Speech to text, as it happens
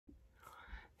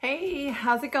Hey,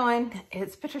 how's it going?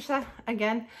 It's Patricia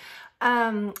again.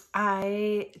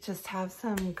 I just have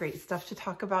some great stuff to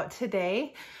talk about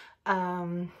today.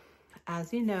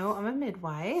 As you know, I'm a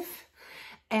midwife,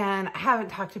 and I haven't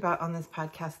talked about on this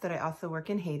podcast that I also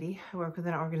work in Haiti. I work with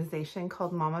an organization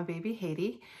called MamaBaby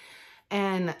Haiti,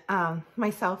 and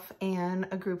myself and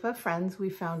a group of friends, we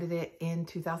founded it in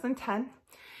 2010.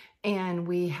 And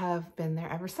we have been there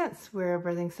ever since. We're a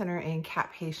birthing center in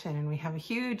Cap Haitian, and we have a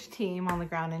huge team on the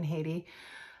ground in Haiti.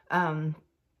 Our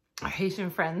Haitian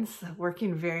friends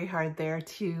working very hard there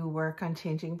to work on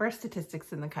changing birth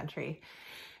statistics in the country.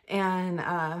 And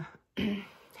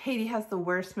Haiti has the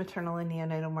worst maternal and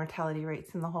neonatal mortality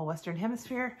rates in the whole Western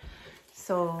Hemisphere.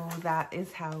 So that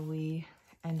is how we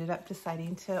ended up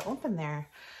deciding to open there.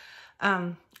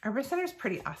 Our birth center is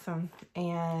pretty awesome.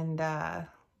 And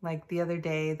like the other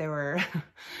day, they were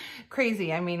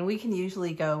crazy. I mean, we can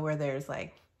usually go where there's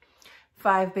like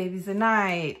 5 babies a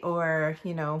night or,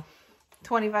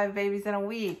 25 babies in a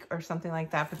week or something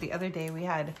like that. But the other day we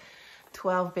had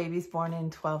 12 babies born in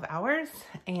 12 hours,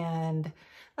 and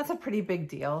that's a pretty big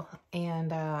deal.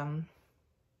 And a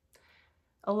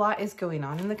lot is going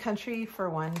on in the country. For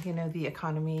one, the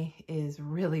economy is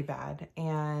really bad.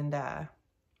 And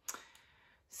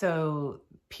so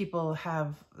people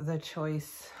have the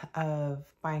choice of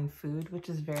buying food, which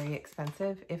is very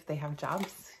expensive if they have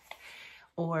jobs,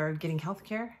 or getting health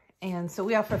care. And so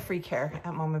we offer free care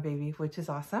at MamaBaby, which is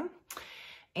awesome.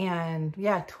 And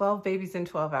yeah, 12 babies in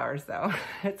 12 hours though.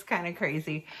 It's kind of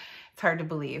crazy. It's hard to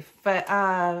believe. But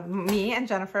me and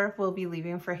Jennifer will be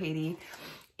leaving for Haiti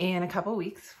in a couple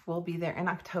weeks. We'll be there in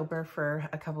October for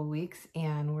a couple weeks,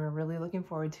 and we're really looking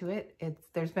forward to it.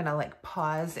 There's been a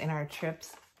pause in our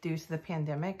trips due to the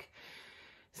pandemic.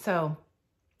 So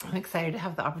I'm excited to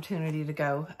have the opportunity to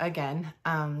go again.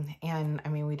 And I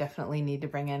mean, we definitely need to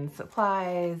bring in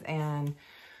supplies and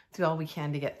do all we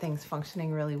can to get things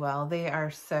functioning really well. They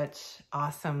are such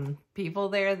awesome people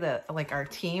there, that our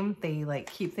team, they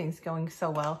keep things going so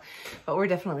well, but we're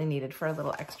definitely needed for a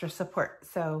little extra support.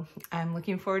 So I'm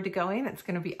looking forward to going. It's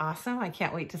going to be awesome. I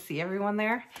can't wait to see everyone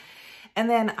there. And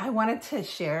then I wanted to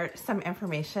share some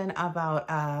information about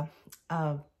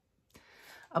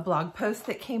a blog post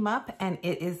that came up, and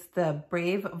it is the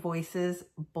Brave Voices,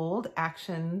 Bold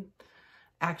Actions,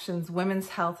 Women's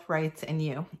Health, Rights, and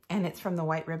You. And it's from the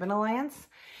White Ribbon Alliance.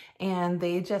 And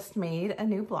they just made a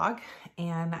new blog,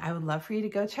 and I would love for you to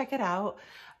go check it out.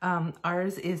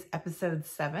 Ours is episode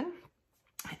 7,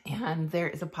 and there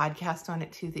is a podcast on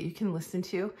it too that you can listen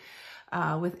to.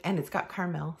 And it's got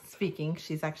Carmel speaking.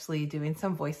 She's actually doing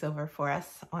some voiceover for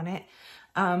us on it.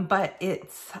 But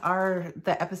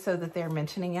the episode that they're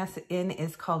mentioning us in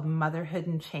is called Motherhood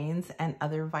in Chains and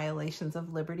Other Violations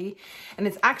of Liberty. And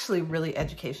it's actually really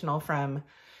educational from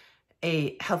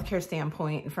a healthcare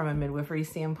standpoint and from a midwifery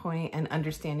standpoint, and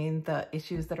understanding the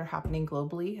issues that are happening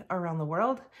globally around the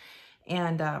world.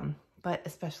 And, but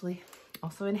especially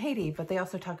also in Haiti. But they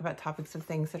also talk about topics of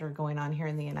things that are going on here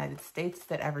in the United States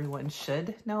that everyone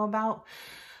should know about.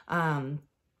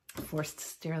 Forced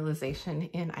sterilization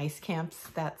in ICE camps.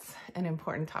 That's an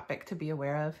important topic to be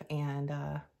aware of, and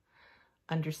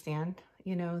understand,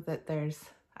 that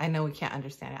I know we can't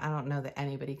understand it. I don't know that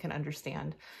anybody can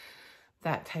understand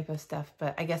that type of stuff,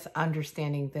 but I guess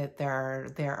understanding that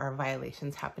there are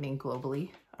violations happening globally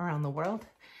around the world,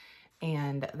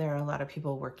 and there are a lot of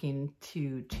people working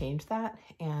to change that,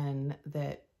 and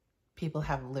that people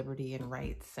have liberty and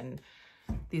rights, and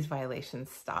these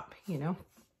violations stop,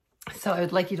 So I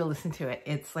would like you to listen to it.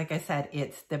 It's, like I said,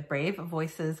 it's the Brave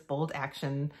Voices, Bold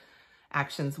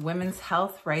Actions, Women's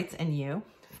Health, Rights, and You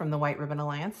from the White Ribbon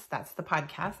Alliance. That's the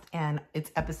podcast, and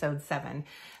it's episode 7.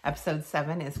 Episode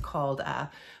 7 is called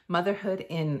Motherhood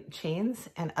in Chains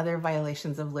and Other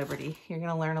Violations of Liberty. You're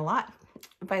going to learn a lot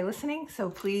by listening,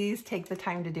 so please take the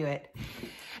time to do it.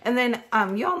 And then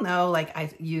you all know,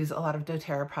 I use a lot of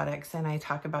dōTERRA products, and I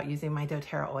talk about using my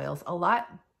dōTERRA oils a lot.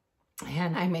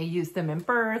 And I may use them in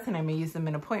birth, and I may use them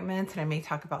in appointments, and I may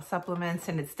talk about supplements,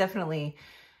 and it's definitely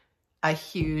a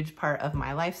huge part of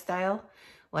my lifestyle.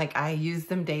 I use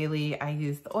them daily. I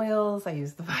use the oils, I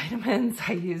use the vitamins,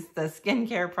 I use the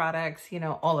skincare products,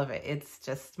 all of it. It's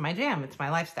just my jam. It's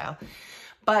my lifestyle.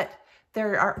 But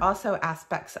there are also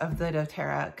aspects of the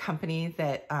dōTERRA company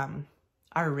that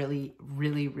are really,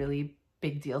 really, really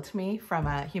big deal to me from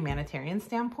a humanitarian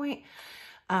standpoint.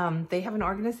 They have an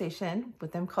organization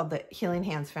with them called the Healing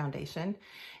Hands Foundation.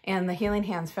 And the Healing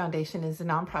Hands Foundation is a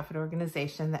nonprofit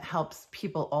organization that helps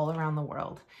people all around the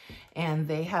world. And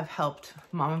they have helped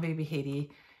MamaBaby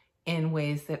Haiti in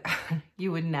ways that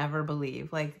you would never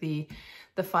believe. Like the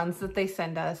funds that they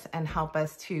send us and help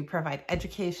us to provide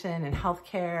education and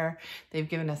healthcare. They've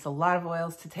given us a lot of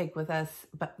oils to take with us,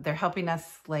 but they're helping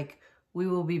us. Like, we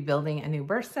will be building a new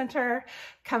birth center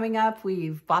coming up.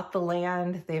 We've bought the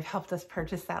land. They've helped us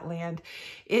purchase that land.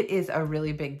 It is a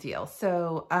really big deal.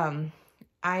 So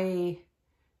I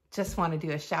just want to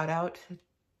do a shout out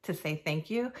to say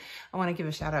thank you. I want to give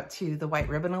a shout out to the White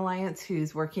Ribbon Alliance,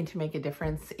 who's working to make a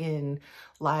difference in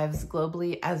lives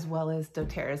globally, as well as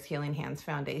dōTERRA's Healing Hands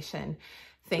Foundation.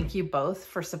 Thank you both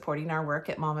for supporting our work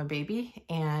at MamaBaby,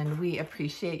 and we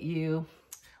appreciate you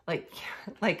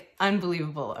like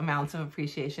unbelievable amounts of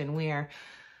appreciation. We are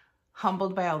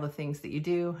humbled by all the things that you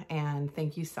do, and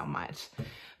thank you so much.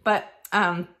 But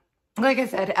like I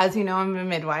said, as you know, I'm a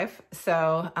midwife,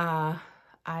 so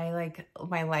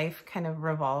my life kind of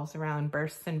revolves around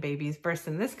births and babies, births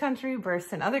in this country,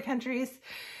 births in other countries.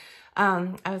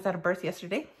 I was at a birth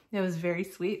yesterday. It was very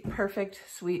sweet, perfect,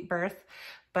 sweet birth.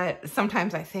 But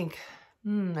sometimes I think,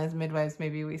 as midwives,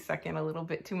 maybe we suck in a little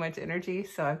bit too much energy.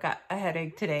 So I've got a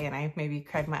headache today, and I maybe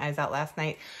cried my eyes out last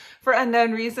night for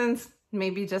unknown reasons.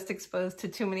 Maybe just exposed to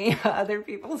too many other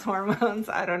people's hormones.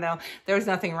 I don't know. There was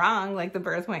nothing wrong. Like, the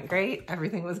birth went great.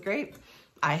 Everything was great.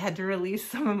 I had to release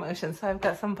some emotions. So I've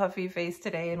got some puffy face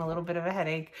today and a little bit of a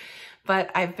headache, but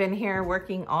I've been here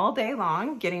working all day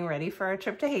long, getting ready for our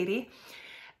trip to Haiti,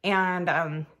 and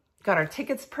got our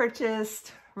tickets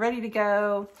purchased, ready to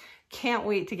go. Can't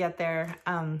wait to get there.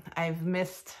 I've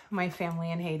missed my family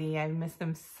in Haiti. I've missed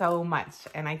them so much,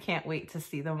 and I can't wait to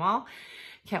see them all.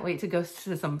 Can't wait to go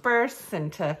to some births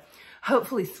and to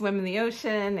hopefully swim in the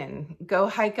ocean and go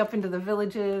hike up into the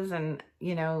villages and,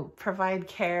 you know, provide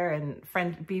care and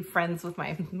be friends with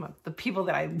the people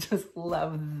that I just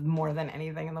love more than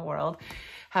anything in the world.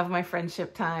 Have my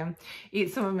friendship time,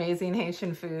 eat some amazing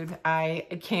Haitian food. I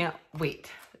can't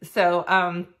wait.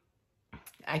 So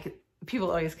people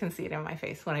always can see it in my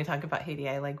face when I talk about Haiti.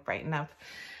 I like brighten up.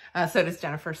 So does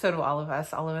Jennifer. So do all of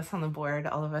us on the board,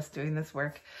 all of us doing this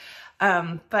work.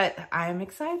 But I'm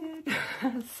excited.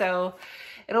 So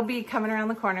it'll be coming around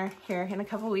the corner here in a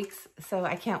couple weeks. So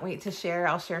I can't wait to share.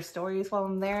 I'll share stories while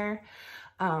I'm there.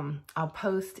 I'll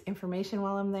post information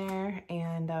while I'm there,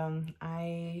 and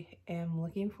I am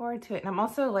looking forward to it. And I'm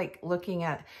also like looking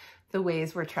at the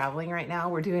ways we're traveling right now.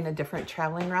 We're doing a different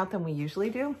traveling route than we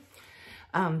usually do,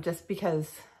 just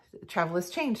because travel has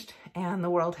changed and the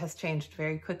world has changed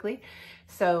very quickly.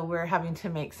 So we're having to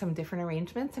make some different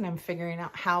arrangements, and I'm figuring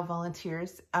out how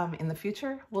volunteers in the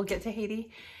future will get to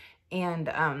Haiti,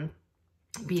 and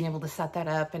being able to set that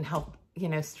up and help, you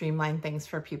know, streamline things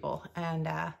for people, and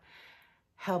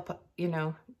help, you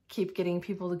know, keep getting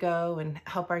people to go and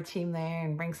help our team there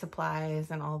and bring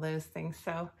supplies and all those things.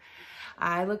 So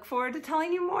I look forward to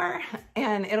telling you more,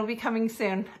 and it'll be coming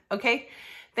soon. Okay.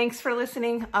 Thanks for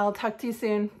listening. I'll talk to you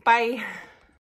soon. Bye.